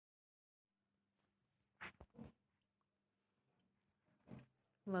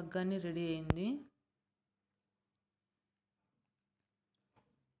Vaggani ready అయింది.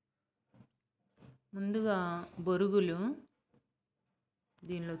 ముందుగా బొరుగులు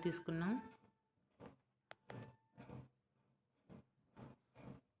దీనిలో తీసుకున్నాం.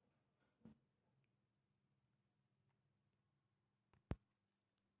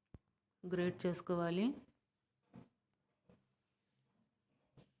 గ్రేట్ చేసుకోవాలి.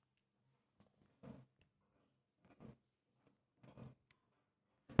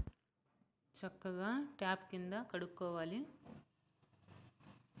 చక్కగా ట్యాప్ కింద కడుక్కోవాలి.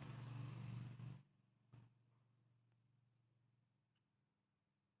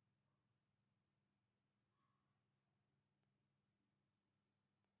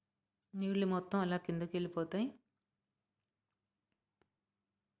 నీళ్ళు మొత్తం అలా కిందకి వెళ్ళిపోతాయి.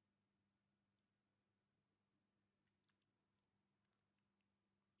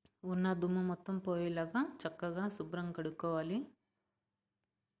 ఉన్న దుమ్ము మొత్తం పోయేలాగా చక్కగా శుభ్రం కడుక్కోవాలి.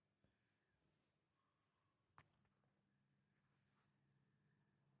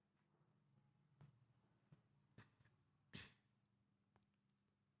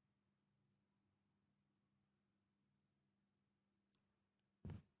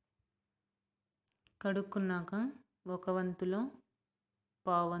 కడుక్కున్నాక ఒక వంతులో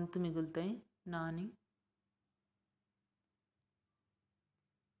పావంతు మిగులుతాయి నాని.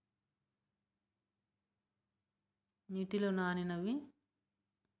 నీటిలో నానినవి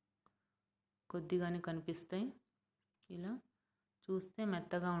కొద్దిగానే కనిపిస్తాయి. ఇలా చూస్తే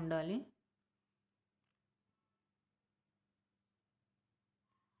మెత్తగా ఉండాలి.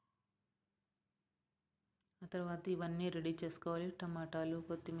 ఆ తర్వాత ఇవన్నీ రెడీ చేసుకోవాలి. టమాటాలు,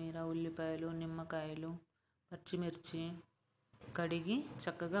 కొత్తిమీర, ఉల్లిపాయలు, నిమ్మకాయలు, పచ్చిమిర్చి కడిగి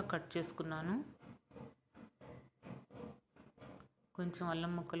చక్కగా కట్ చేసుకున్నాను. కొంచెం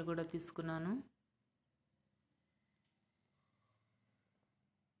అల్లం ముక్కలు కూడా తీసుకున్నాను.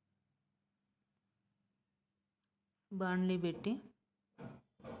 బాండ్లీ పెట్టి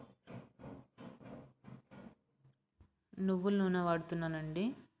నువ్వుల నూనె వాడుతున్నానండి.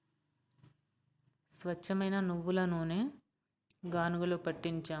 స్వచ్ఛమైన నువ్వుల నూనె గానుగలో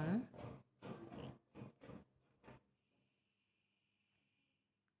పట్టించాము.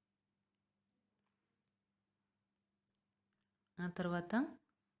 ఆ తర్వాత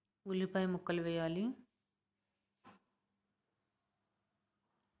ఉల్లిపాయ ముక్కలు వేయాలి.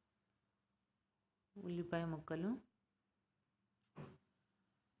 ఉల్లిపాయ ముక్కలు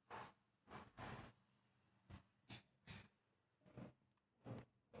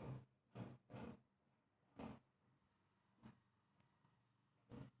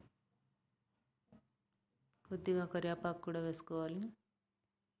కొద్దిగా కరివేపాకు కూడా వేసుకోవాలి.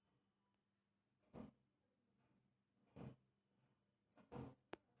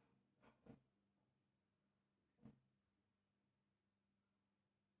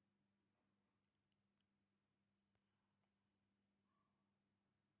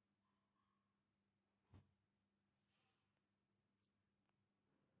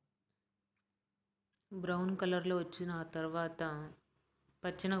 బ్రౌన్ కలర్లో వచ్చిన తర్వాత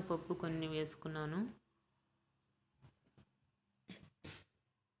పచ్చెనగపప్పు కొన్ని వేసుకున్నాను.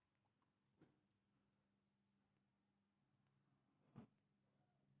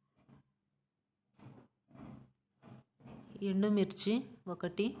 ఎండుమిర్చి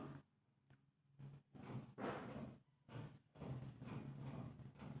 1,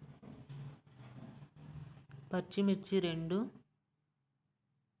 పచ్చిమిర్చి 2,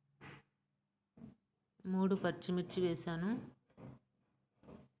 3 పచ్చిమిర్చి వేశాను.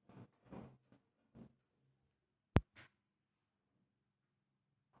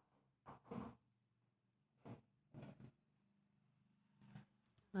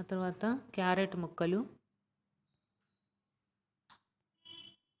 ఆ తర్వాత క్యారెట్ ముక్కలు,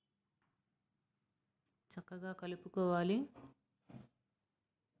 చక్కగా కలుపుకోవాలి.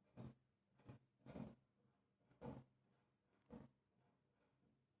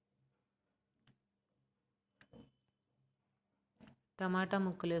 టమాటా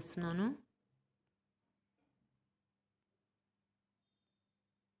ముక్కలు వేస్తున్నాను.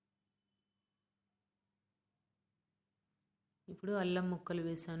 ఇప్పుడు అల్లం ముక్కలు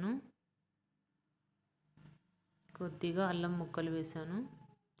వేశాను. కొద్దిగా అల్లం ముక్కలు వేశాను.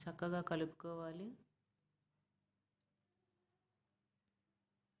 చక్కగా కలుపుకోవాలి.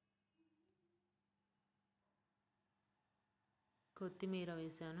 కొత్తిమీర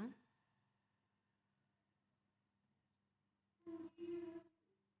వేశాను.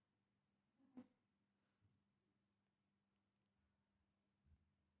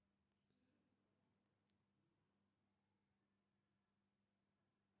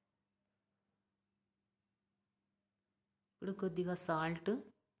 ఇప్పుడు కొద్దిగా సాల్ట్,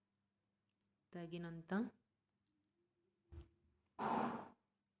 తగినంత.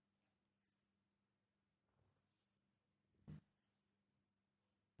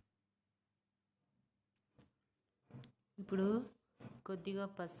 ఇప్పుడు కొద్దిగా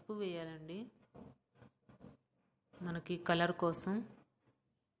పసుపు వేయాలండి, మనకి కలర్ కోసం.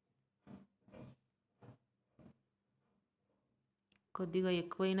 కొద్దిగా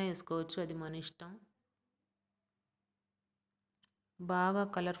ఎక్కువైనా వేసుకోవచ్చు, అది మన ఇష్టం. బాగా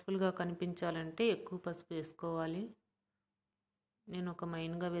కలర్ఫుల్గా కనిపించాలంటే ఎక్కువ పసుపు వేసుకోవాలి. నేను ఒక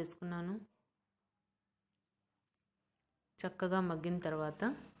మైన్గా వేసుకున్నాను. చక్కగా మగ్గిన తర్వాత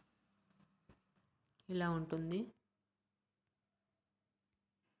ఇలా ఉంటుంది.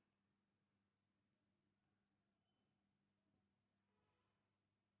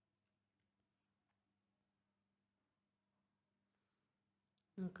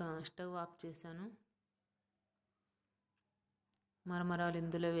 ఇంకా స్టవ్ ఆఫ్ చేశాను. మరమరాలు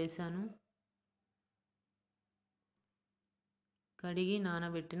ఇందులో వేశాను. కడిగి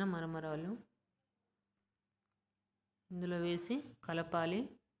నానబెట్టిన మరమరాలు ఇందులో వేసి కలపాలి.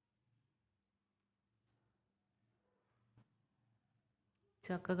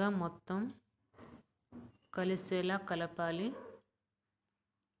 చక్కగా మొత్తం కలిసేలా కలపాలి.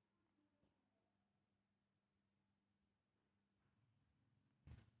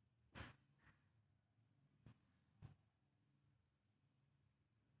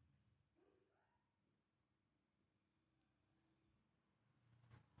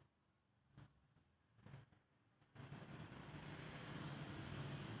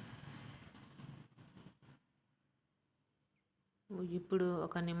 ఇప్పుడు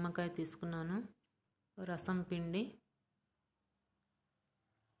ఒక నిమ్మకాయ తీసుకున్నాను. రసం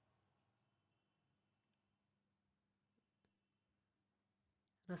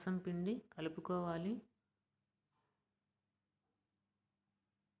పిండి కలుపుకోవాలి.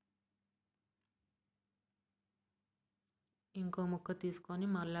 ఇంకో ముక్క తీసుకొని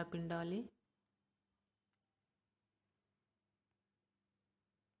మళ్ళా పిండాలి.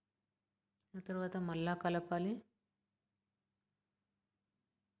 ఆ తర్వాత మళ్ళా కలపాలి.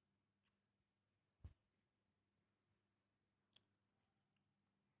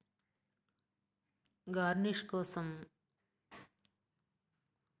 గార్నిష్ కోసం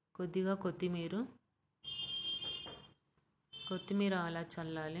కొద్దిగా కొత్తిమీర అలా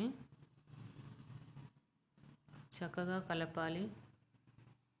చల్లాలి. చక్కగా కలపాలి.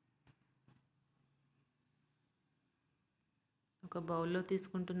 ఒక బౌల్లో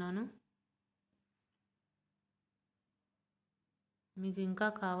తీసుకుంటున్నాను. మీకు ఇంకా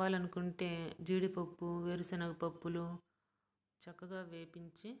కావాలనుకుంటే జీడిపప్పు, వేరుశనగ పప్పులు చక్కగా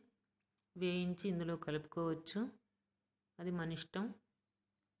వేయించి ఇందులో కలుపుకోవచ్చు, అది మన ఇష్టం.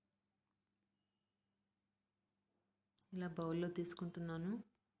 ఇలా బౌల్లో తీసుకుంటున్నాను.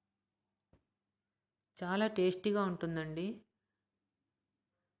 చాలా టేస్టీగా ఉంటుందండి.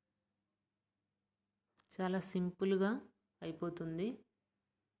 చాలా సింపుల్గా అయిపోతుంది.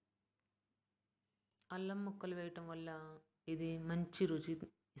 అల్లం ముక్కలు వేయటం వల్ల ఇది మంచి రుచి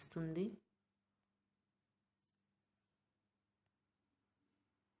ఇస్తుంది.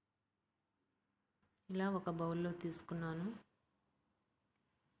 ఇలా ఒక బౌల్లో తీసుకున్నాను.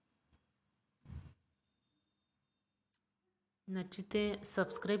 నచ్చితే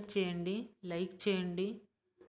సబ్స్క్రైబ్ చేయండి, లైక్ చేయండి.